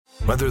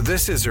Whether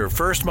this is her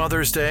first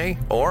Mother's Day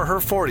or her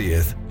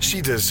 40th, she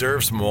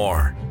deserves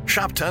more.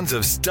 Shop tons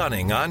of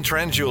stunning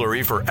on-trend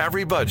jewelry for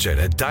every budget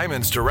at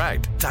Diamonds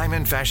Direct.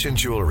 Diamond fashion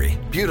jewelry,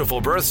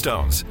 beautiful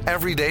birthstones,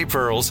 everyday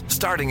pearls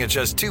starting at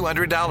just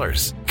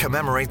 $200.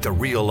 Commemorate the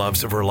real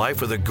loves of her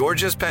life with a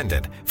gorgeous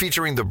pendant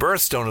featuring the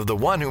birthstone of the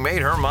one who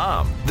made her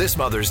mom. This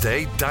Mother's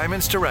Day,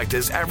 Diamonds Direct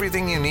is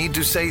everything you need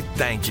to say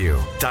thank you.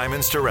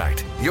 Diamonds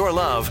Direct. Your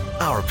love,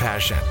 our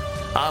passion.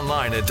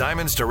 Online at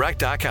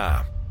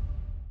diamondsdirect.com.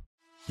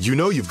 You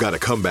know you've got a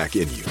comeback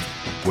in you.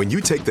 When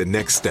you take the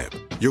next step,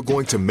 you're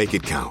going to make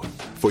it count.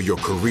 For your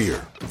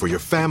career, for your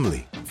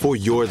family, for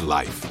your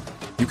life.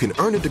 You can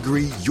earn a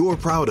degree you're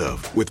proud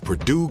of with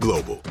Purdue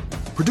Global.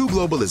 Purdue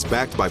Global is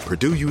backed by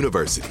Purdue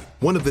University,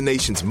 one of the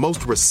nation's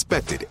most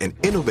respected and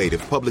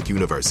innovative public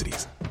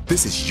universities.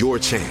 This is your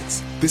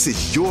chance. This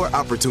is your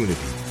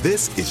opportunity.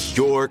 This is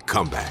your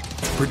comeback.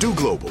 Purdue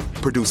Global,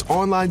 Purdue's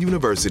online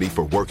university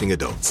for working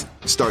adults.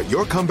 Start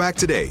your comeback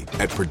today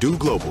at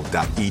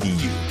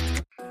purdueglobal.edu.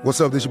 What's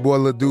up, this your boy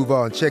Lil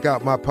Duval, and check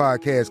out my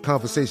podcast,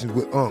 Conversations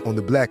with Unc, on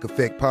the Black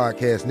Effect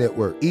Podcast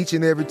Network. Each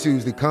and every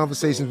Tuesday,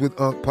 Conversations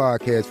with Unc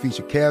podcast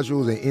feature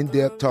casuals and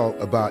in-depth talk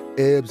about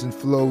ebbs and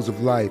flows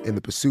of life and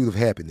the pursuit of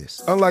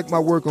happiness. Unlike my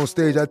work on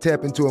stage, I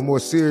tap into a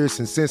more serious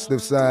and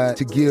sensitive side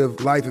to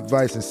give life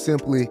advice and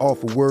simply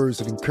offer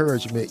words of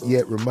encouragement,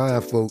 yet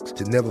remind folks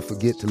to never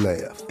forget to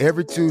laugh.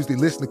 Every Tuesday,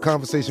 listen to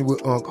Conversations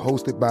with Unc,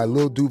 hosted by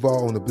Lil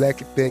Duval on the Black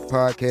Effect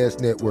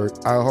Podcast Network,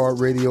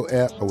 iHeartRadio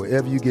app, or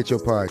wherever you get your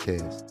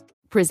podcasts.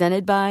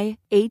 Presented by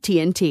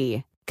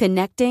AT&T.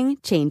 Connecting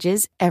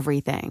changes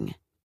everything.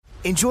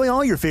 Enjoy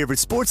all your favorite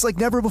sports like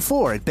never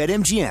before at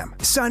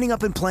BetMGM. Signing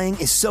up and playing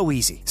is so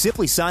easy.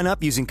 Simply sign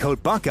up using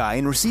code Buckeye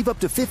and receive up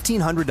to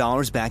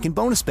 $1,500 back in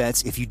bonus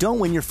bets if you don't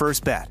win your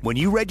first bet. When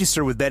you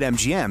register with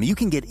BetMGM, you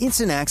can get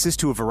instant access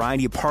to a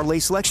variety of parlay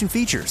selection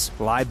features,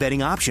 live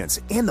betting options,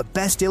 and the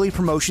best daily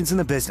promotions in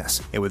the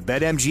business. And with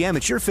BetMGM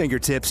at your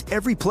fingertips,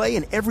 every play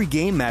and every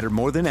game matter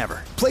more than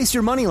ever. Place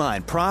your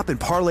moneyline, prop, and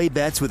parlay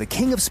bets with the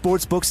king of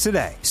sportsbooks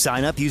today.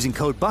 Sign up using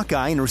code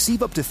Buckeye and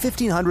receive up to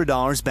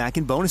 $1,500 back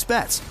in bonus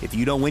bets if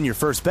you don't win your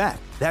first bet.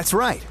 That's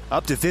right,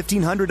 up to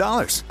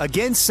 $1,500.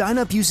 Again, sign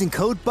up using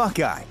code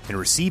Buckeye and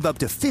receive up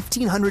to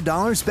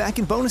 $1,500 back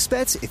in bonus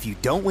bets if you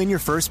don't win your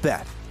first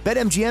bet.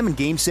 BetMGM and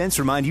GameSense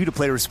remind you to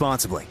play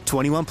responsibly.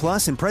 21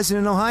 plus and present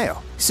in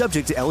Ohio.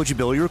 Subject to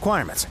eligibility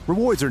requirements.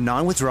 Rewards are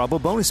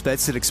non-withdrawable bonus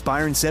bets that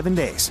expire in 7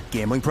 days.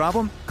 Gambling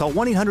problem? Call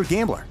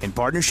 1-800-GAMBLER in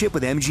partnership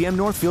with MGM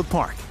Northfield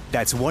Park.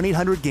 That's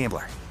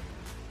 1-800-GAMBLER.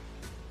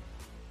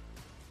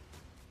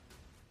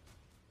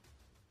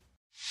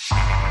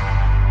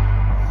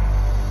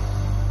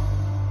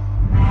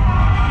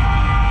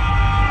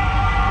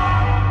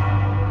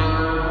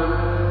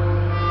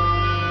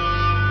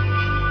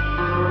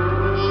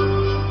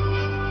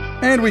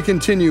 And we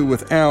continue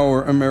with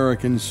our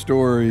American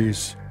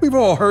stories. We've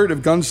all heard of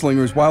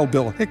gunslingers Wild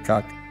Bill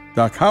Hickok,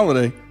 Doc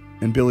Holliday,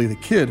 and Billy the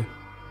Kid.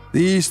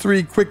 These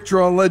three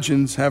quick-draw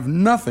legends have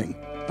nothing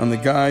on the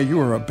guy you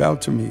are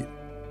about to meet.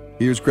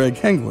 Here's Greg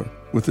Hengler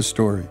with the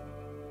story.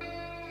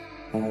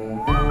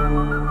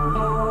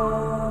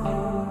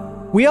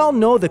 We all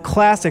know the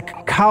classic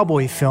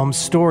cowboy film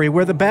story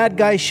where the bad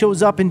guy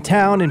shows up in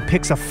town and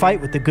picks a fight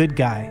with the good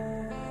guy.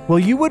 Well,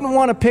 you wouldn't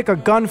want to pick a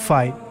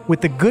gunfight with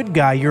the good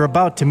guy you're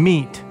about to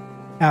meet.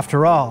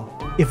 After all,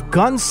 if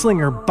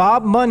gunslinger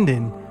Bob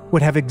Munden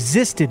would have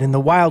existed in the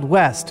Wild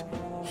West,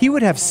 he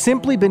would have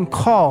simply been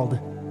called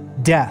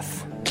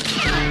Death.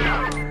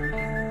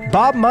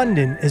 Bob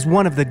Munden is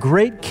one of the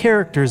great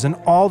characters in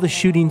all the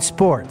shooting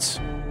sports.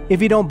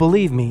 If you don't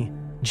believe me,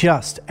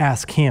 just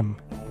ask him.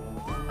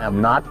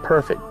 I'm not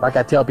perfect. Like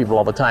I tell people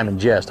all the time in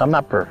jest, I'm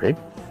not perfect.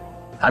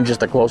 I'm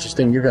just the closest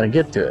thing you're going to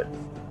get to it.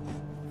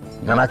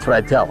 And that's what I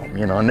tell them,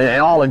 and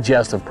all in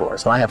jest, of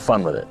course, and I have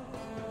fun with it.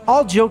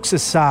 All jokes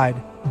aside,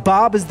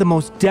 Bob is the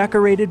most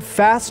decorated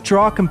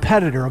fast-draw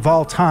competitor of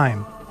all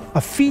time,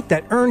 a feat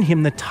that earned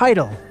him the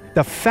title,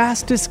 the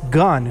fastest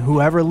gun who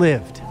ever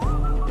lived.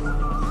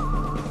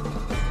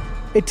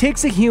 It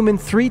takes a human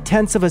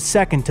 0.3 of a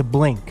second to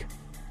blink.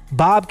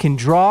 Bob can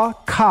draw,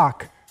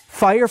 cock,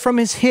 fire from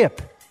his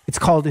hip, it's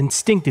called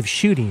instinctive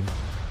shooting,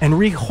 and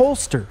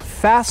reholster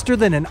faster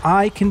than an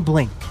eye can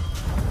blink.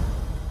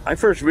 I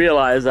first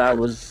realized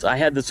I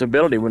had this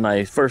ability when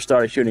I first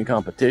started shooting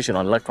competition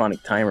on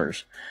electronic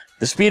timers.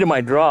 The speed of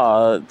my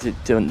draw, to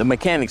the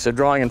mechanics of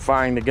drawing and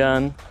firing the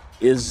gun,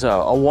 is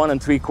a 1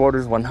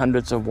 3/4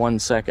 100ths of 1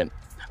 second,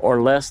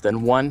 or less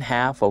than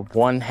 1/2 of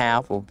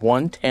 1/2 of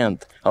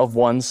 1/10 of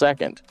 1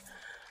 second,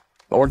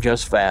 or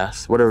just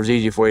fast, whatever's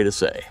easy for you to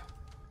say.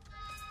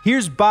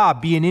 Here's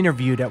Bob being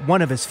interviewed at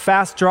one of his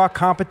fast draw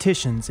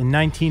competitions in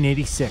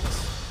 1986.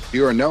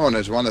 You are known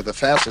as one of the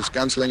fastest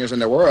gunslingers in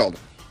the world.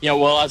 Yeah,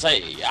 well,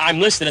 I'm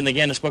listed in the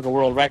Guinness Book of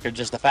World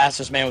Records as the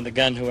fastest man with a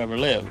gun who ever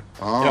lived.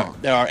 Oh.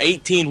 There are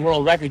 18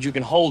 world records you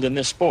can hold in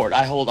this sport.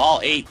 I hold all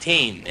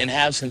 18 and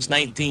have since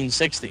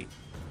 1960.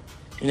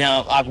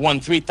 Now, I've won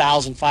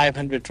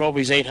 3,500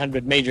 trophies,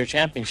 800 major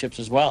championships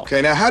as well.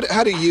 Okay, now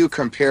how do you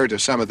compare to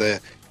some of the,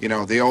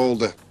 the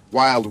old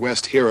Wild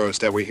West heroes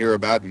that we hear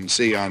about and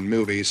see on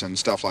movies and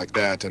stuff like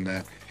that.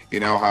 And, you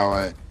know,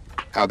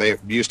 how they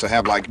used to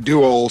have, like,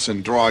 duels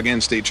and draw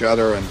against each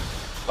other. And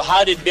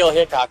How did Bill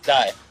Hickok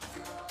die?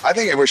 I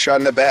think it was shot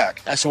in the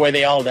back. That's the way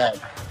they all died.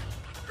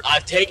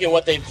 I've taken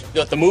what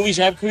the movies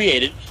have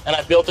created, and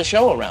I've built a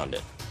show around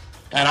it.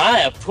 And I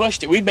have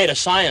pushed it. We've made a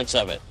science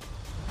of it.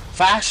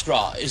 Fast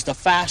draw is the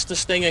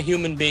fastest thing a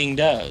human being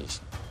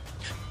does.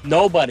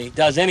 Nobody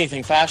does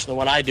anything faster than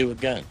what I do with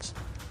guns.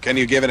 Can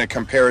you give it a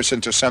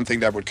comparison to something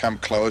that would come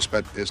close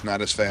but is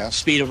not as fast?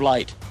 Speed of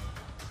light,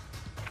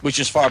 which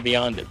is far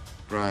beyond it.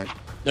 Right.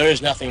 There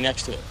is nothing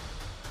next to it.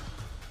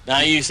 Now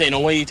you say, no,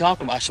 what are you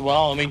talking about? I said,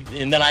 well, I mean,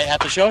 and then I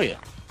have to show you.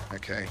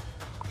 Okay.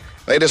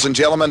 Ladies and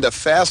gentlemen, the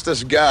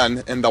fastest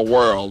gun in the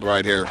world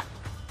right here.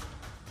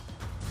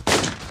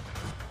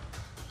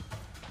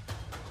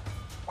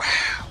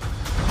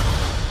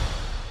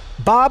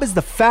 Bob is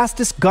the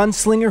fastest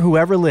gunslinger who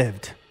ever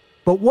lived.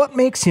 But what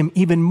makes him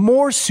even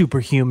more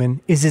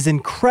superhuman is his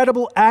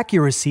incredible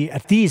accuracy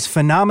at these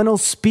phenomenal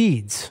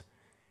speeds.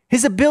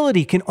 His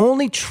ability can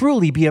only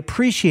truly be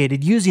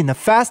appreciated using the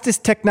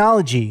fastest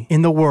technology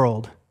in the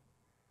world.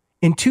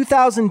 In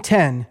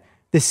 2010,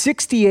 the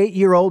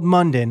 68-year-old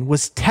Munden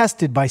was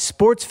tested by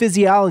sports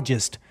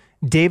physiologist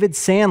David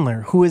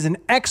Sandler, who is an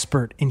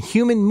expert in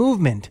human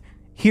movement.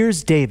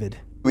 Here's David.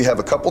 We have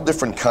a couple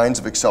different kinds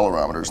of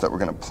accelerometers that we're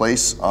going to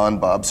place on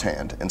Bob's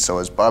hand. And so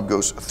as Bob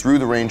goes through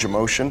the range of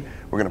motion,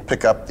 we're going to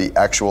pick up the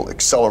actual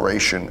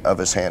acceleration of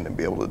his hand and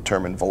be able to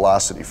determine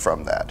velocity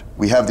from that.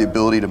 We have the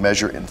ability to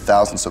measure in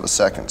thousandths of a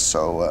second,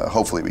 so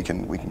hopefully we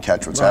can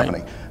catch what's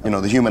happening. You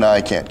know, the human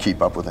eye can't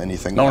keep up with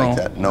anything like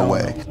that. No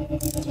way.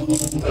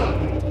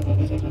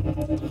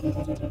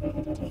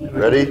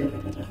 Ready?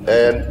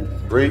 And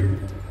 3,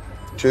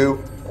 2,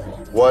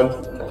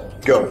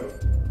 1, go.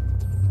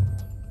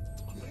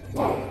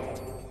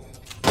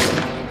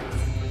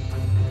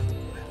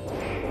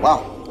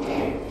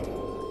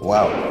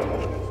 Wow.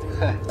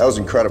 That was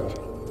incredible.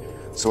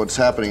 So what's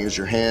happening is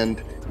your hand,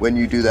 when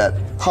you do that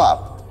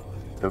pop,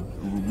 the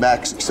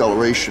max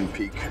acceleration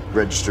peak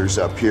registers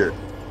up here.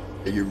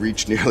 You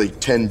reach nearly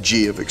 10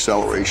 G of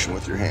acceleration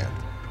with your hand.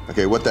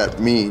 Okay, what that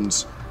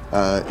means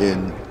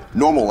in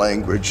normal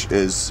language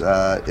is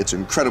it's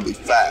incredibly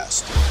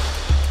fast.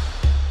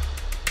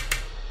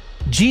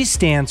 G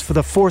stands for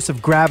the force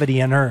of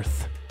gravity on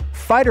Earth.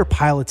 Fighter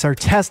pilots are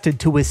tested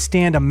to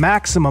withstand a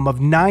maximum of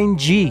 9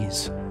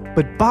 Gs,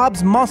 but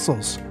Bob's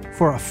muscles,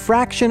 for a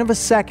fraction of a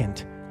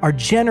second, are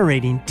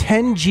generating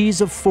 10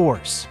 Gs of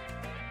force.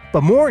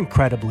 But more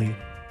incredibly,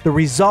 the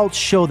results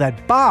show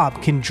that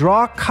Bob can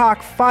draw,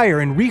 cock,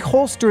 fire, and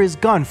reholster his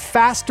gun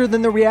faster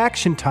than the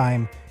reaction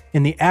time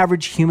in the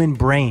average human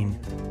brain.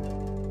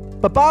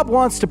 But Bob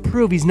wants to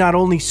prove he's not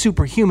only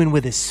superhuman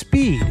with his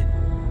speed,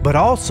 but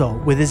also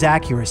with his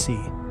accuracy.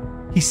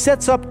 He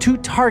sets up 2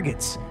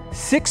 targets,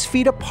 6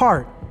 feet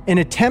apart, and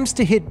attempts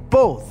to hit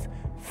both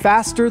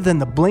faster than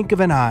the blink of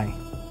an eye.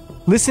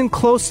 Listen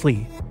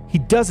closely. He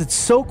does it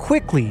so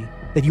quickly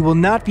that you will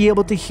not be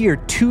able to hear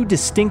 2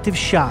 distinctive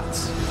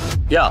shots.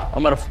 Yeah,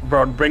 I'm gonna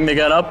bring the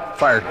gun up,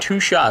 fire 2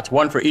 shots,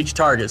 1 for each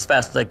target as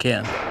fast as I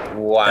can.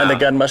 Wow. And the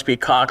gun must be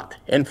cocked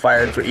and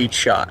fired for each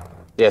shot.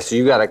 Yeah, so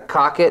you gotta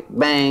cock it,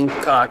 bang.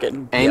 Cock it.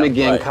 Aim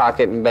again, right. Cock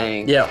it, and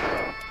bang. Yeah.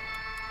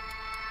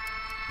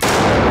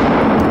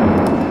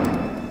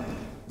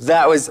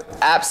 That was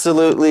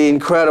absolutely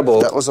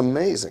incredible. That was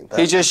amazing.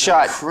 He just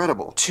shot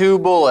incredible. 2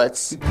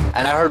 bullets,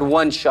 and I heard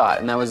 1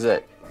 shot, and that was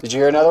it. Did you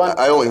hear another one?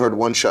 I only heard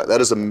 1 shot.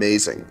 That is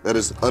amazing. That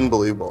is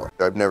unbelievable.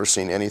 I've never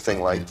seen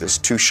anything like this.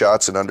 2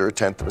 shots in under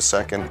 1/10 of a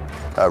second.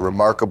 A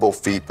remarkable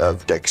feat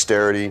of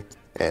dexterity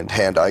and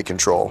hand-eye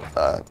control.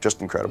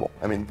 Just incredible.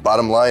 I mean,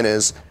 bottom line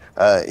is,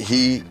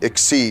 he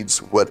exceeds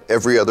what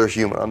every other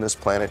human on this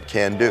planet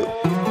can do.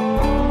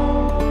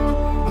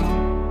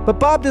 But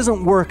Bob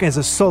doesn't work as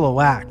a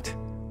solo act.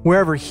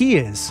 Wherever he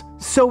is,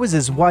 so is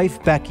his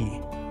wife,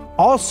 Becky,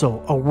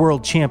 also a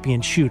world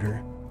champion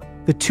shooter.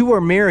 The two are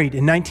married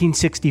in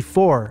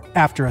 1964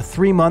 after a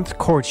 3-month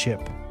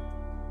courtship.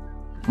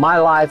 My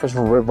life has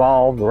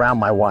revolved around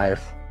my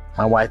wife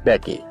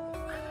Becky.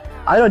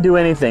 I don't do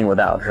anything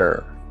without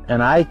her,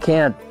 and I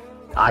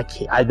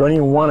don't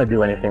even want to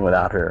do anything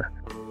without her.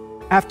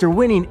 After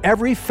winning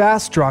every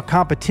fast draw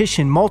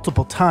competition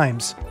multiple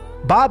times,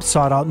 Bob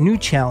sought out new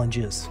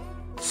challenges.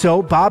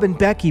 So Bob and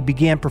Becky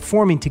began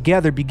performing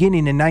together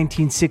beginning in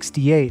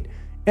 1968,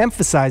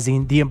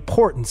 emphasizing the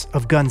importance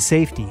of gun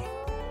safety.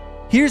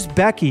 Here's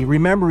Becky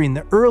remembering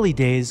the early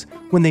days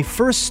when they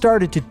first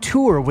started to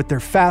tour with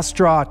their fast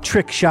draw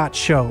trick shot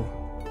show.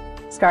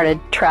 Started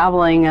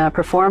traveling,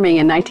 performing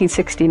in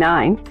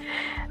 1969.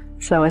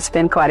 So it's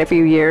been quite a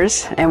few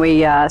years. And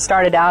we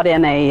started out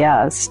in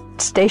a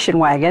station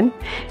wagon.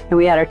 And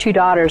we had our 2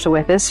 daughters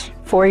with us,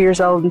 4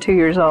 years old and 2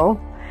 years old.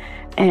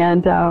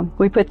 And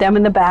we put them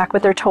in the back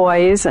with their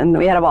toys, and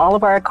we had all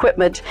of our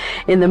equipment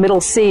in the middle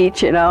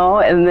seat, you know,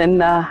 and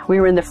then we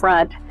were in the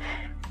front,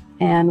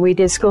 and we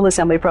did school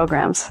assembly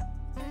programs.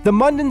 The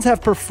Mundens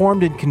have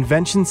performed in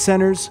convention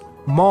centers,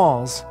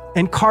 malls,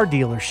 and car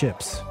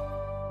dealerships.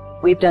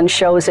 We've done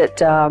shows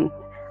at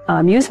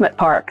amusement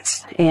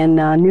parks in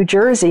New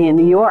Jersey and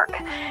New York,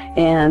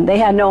 and they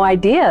had no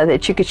idea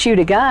that you could shoot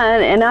a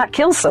gun and not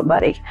kill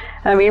somebody.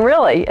 I mean,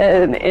 really,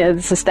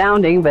 it's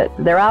astounding, but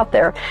they're out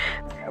there.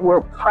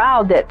 We're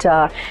proud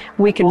that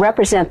we can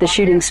represent the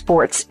shooting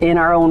sports in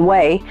our own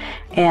way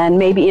and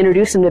maybe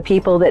introduce them to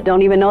people that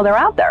don't even know they're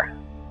out there.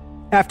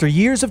 After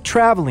years of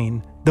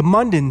traveling, the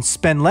Mundins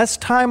spend less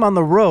time on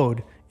the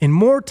road and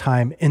more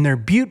time in their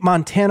Butte,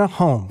 Montana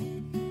home.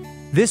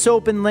 This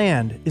open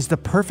land is the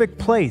perfect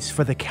place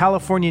for the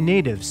California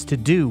natives to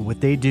do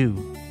what they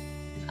do.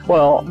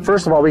 Well,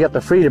 first of all, we got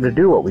the freedom to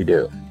do what we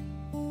do.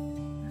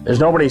 There's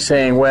nobody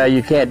saying, well,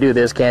 you can't do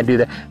this, can't do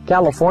that.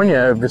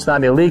 California, if it's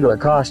not illegal, it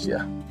costs you.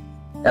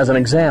 As an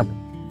example.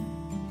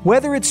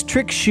 Whether it's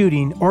trick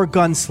shooting or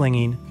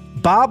gunslinging,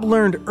 Bob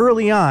learned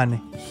early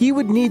on he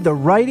would need the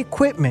right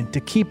equipment to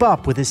keep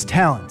up with his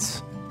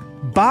talents.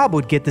 Bob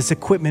would get this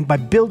equipment by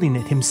building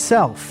it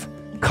himself,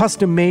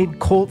 custom-made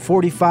Colt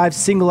 45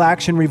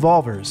 single-action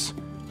revolvers.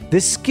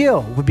 This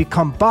skill would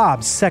become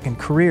Bob's second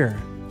career.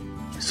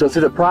 So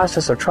through the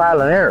process of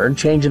trial and error, and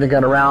changing the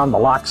gun around, the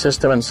lock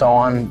system and so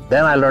on,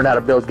 then I learned how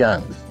to build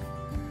guns.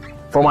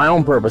 For my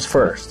own purpose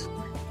first.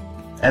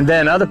 And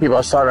then other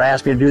people started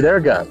asking me to do their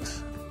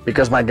guns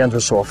because my guns were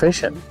so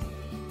efficient.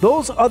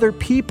 Those other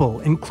people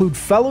include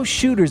fellow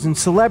shooters and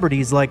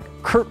celebrities like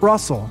Kurt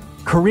Russell,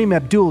 Kareem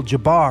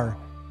Abdul-Jabbar,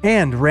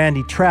 and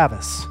Randy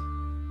Travis.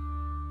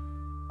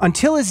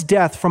 Until his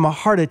death from a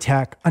heart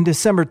attack on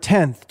December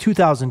 10,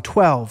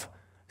 2012,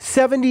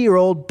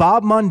 70-year-old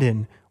Bob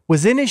Mundin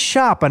was in his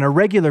shop on a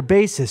regular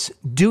basis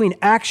doing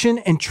action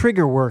and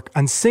trigger work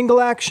on single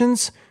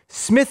actions,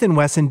 Smith &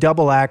 Wesson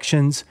double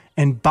actions,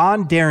 and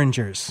Bond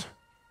Derringers.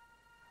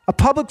 A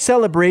public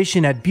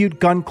celebration at Butte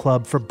Gun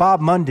Club for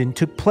Bob Mundin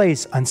took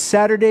place on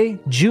Saturday,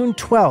 June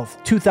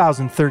 12,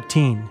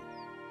 2013.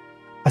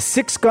 A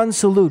 6-gun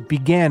salute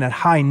began at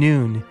high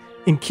noon,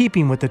 in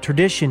keeping with the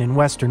tradition in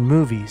Western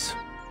movies.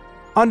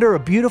 Under a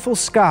beautiful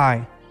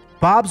sky,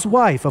 Bob's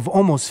wife of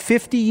almost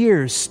 50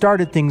 years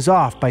started things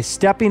off by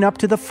stepping up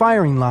to the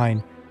firing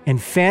line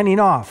and fanning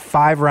off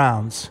 5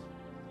 rounds.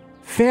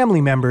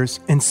 Family members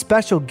and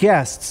special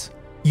guests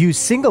used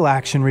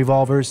single-action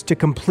revolvers to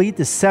complete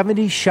the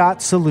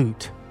 70-shot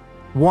salute,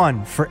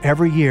 one for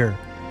every year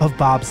of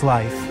Bob's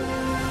life.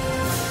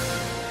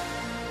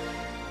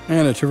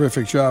 And a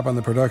terrific job on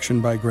the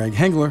production by Greg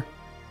Hengler.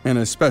 And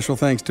a special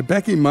thanks to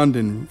Becky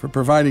Mundin for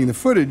providing the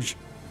footage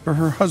for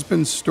her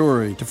husband's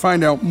story. To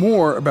find out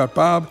more about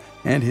Bob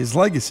and his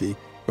legacy,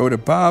 go to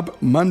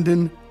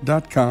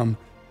bobmundin.com.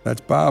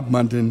 That's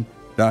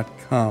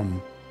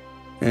bobmundin.com.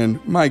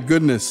 And my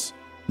goodness,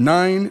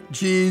 9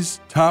 Gs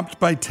topped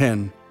by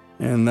 10.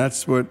 And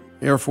that's what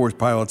Air Force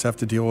pilots have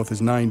to deal with,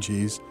 is 9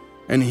 Gs.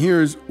 And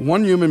here's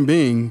one human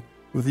being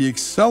with the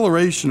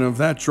acceleration of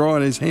that draw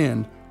in his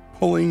hand,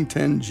 pulling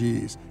 10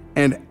 Gs.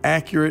 And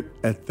accurate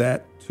at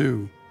that,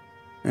 too.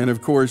 And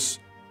of course,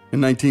 in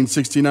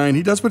 1969,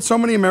 he does what so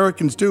many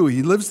Americans do.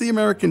 He lives the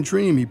American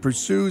dream. He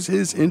pursues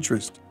his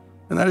interest.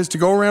 And that is to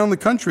go around the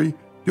country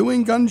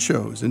doing gun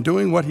shows and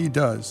doing what he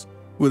does,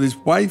 with his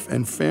wife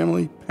and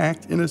family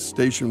packed in a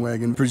station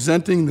wagon,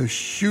 presenting the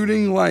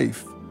shooting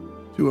life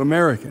to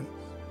Americans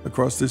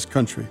across this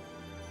country.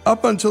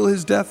 Up until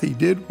his death, he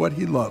did what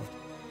he loved.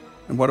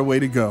 And what a way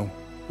to go,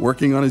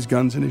 working on his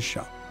guns in his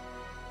shop.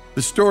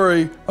 The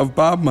story of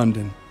Bob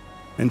Mundin,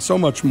 and so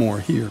much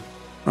more here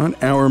on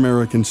Our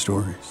American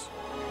Stories.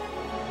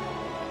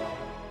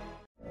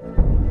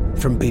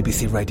 From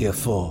BBC Radio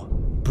 4,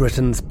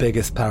 Britain's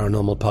biggest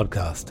paranormal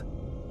podcast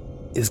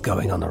is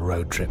going on a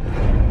road trip.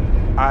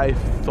 I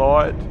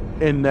thought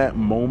in that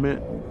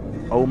moment,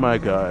 oh my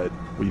God,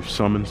 we've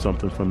summoned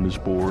something from this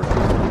board.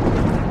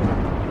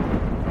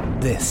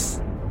 This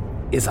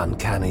is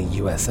Uncanny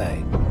USA.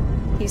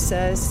 He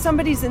says,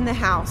 somebody's in the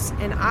house,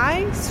 and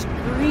I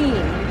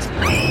screamed.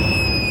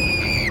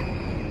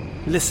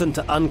 Listen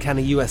to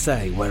Uncanny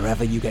USA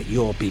wherever you get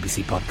your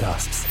BBC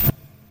podcasts,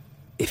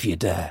 if you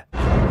dare.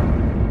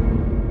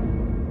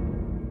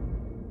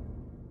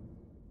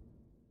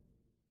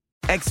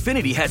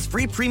 Xfinity has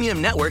free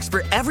premium networks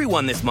for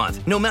everyone this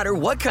month, no matter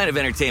what kind of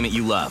entertainment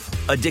you love.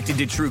 Addicted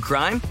to true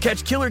crime?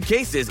 Catch killer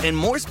cases and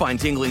more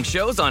spine-tingling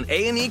shows on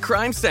A&E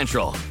Crime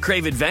Central.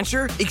 Crave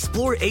adventure?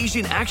 Explore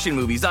Asian action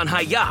movies on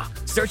Hi-YAH.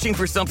 Searching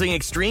for something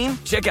extreme?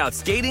 Check out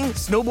skating,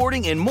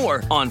 snowboarding, and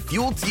more on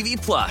Fuel TV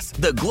Plus,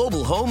 the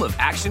global home of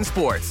action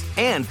sports.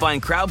 And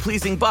find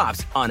crowd-pleasing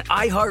bops on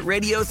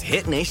iHeartRadio's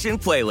Hit Nation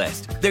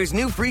playlist. There's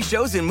new free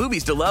shows and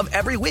movies to love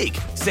every week.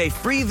 Say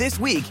free this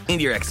week in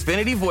your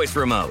Xfinity voice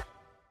remote.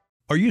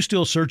 Are you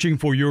still searching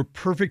for your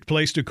perfect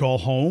place to call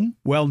home?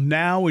 Well,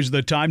 now is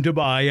the time to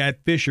buy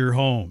at Fisher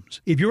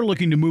Homes. If you're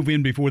looking to move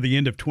in before the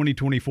end of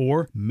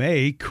 2024,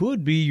 May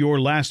could be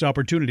your last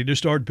opportunity to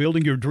start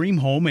building your dream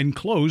home and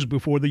close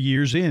before the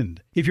year's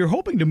end. If you're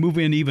hoping to move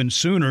in even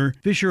sooner,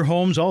 Fisher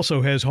Homes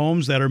also has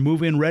homes that are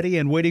move-in ready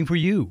and waiting for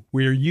you,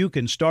 where you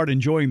can start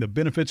enjoying the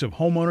benefits of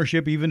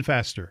homeownership even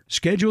faster.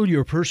 Schedule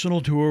your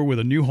personal tour with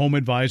a new home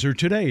advisor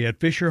today at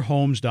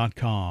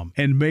FisherHomes.com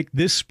and make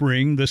this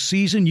spring the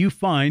season you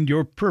find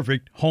your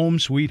perfect home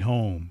sweet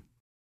home.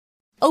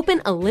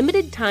 Open a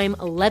limited-time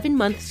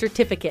 11-month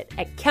certificate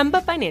at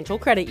Kemba Financial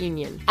Credit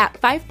Union. At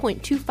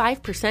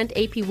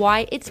 5.25%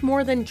 APY, it's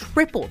more than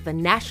triple the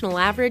national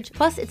average,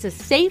 plus it's a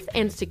safe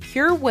and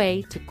secure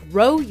way to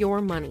grow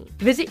your money.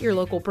 Visit your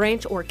local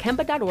branch or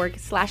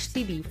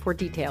kemba.org/cb for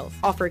details.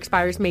 Offer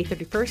expires May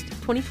 31st,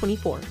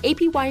 2024.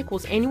 APY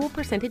equals annual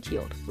percentage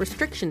yield.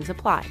 Restrictions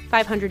apply.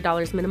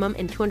 $500 minimum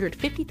and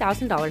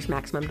 $250,000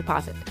 maximum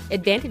deposit.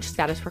 Advantage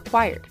status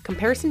required.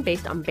 Comparison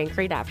based on bank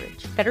rate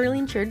average. Federally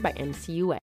insured by NCUA.